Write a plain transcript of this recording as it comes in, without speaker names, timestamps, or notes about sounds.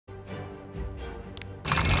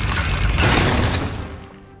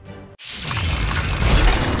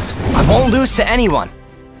Won't lose to anyone.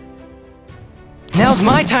 Now's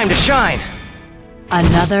my time to shine.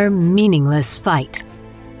 Another meaningless fight.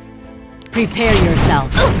 Prepare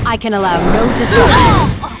yourself. I can allow no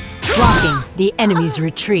disruptions. Blocking the enemy's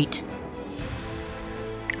retreat.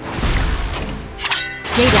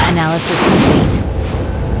 Data analysis complete.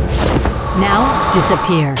 Now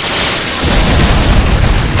disappear.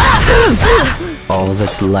 All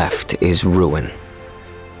that's left is ruin.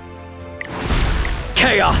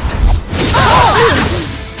 Chaos!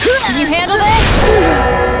 Can you handle this?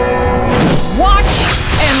 Watch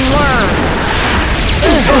and learn!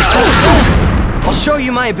 I'll show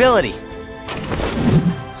you my ability.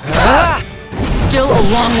 Still a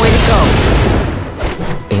long way to go.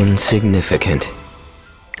 Insignificant.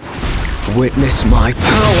 Witness my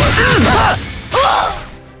power!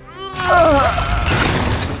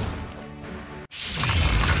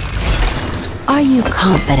 Are you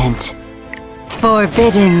confident?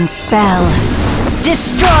 Forbidden spell.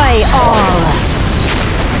 Destroy all!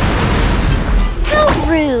 How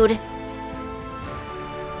rude!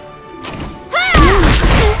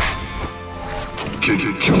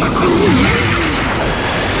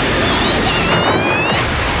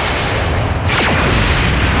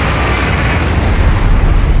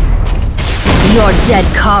 Your dead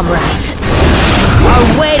comrades are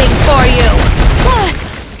waiting for you!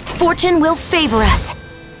 Fortune will favor us.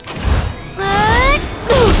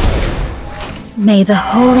 May the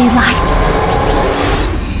holy light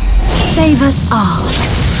save us all.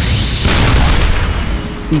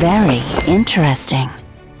 Very interesting.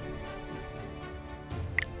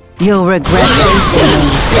 You'll regret facing me.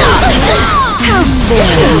 How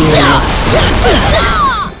dare you!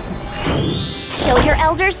 Show your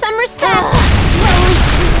elders some respect. Lonely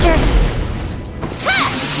creature.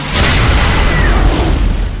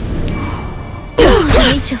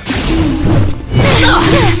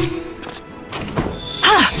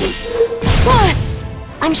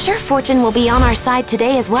 I'm sure Fortune will be on our side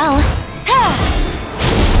today as well.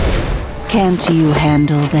 Can't you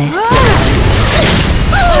handle this?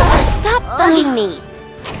 Stop bugging me.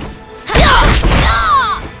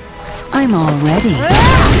 I'm all ready.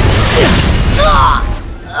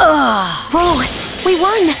 Whoa, we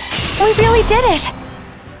won! We really did it!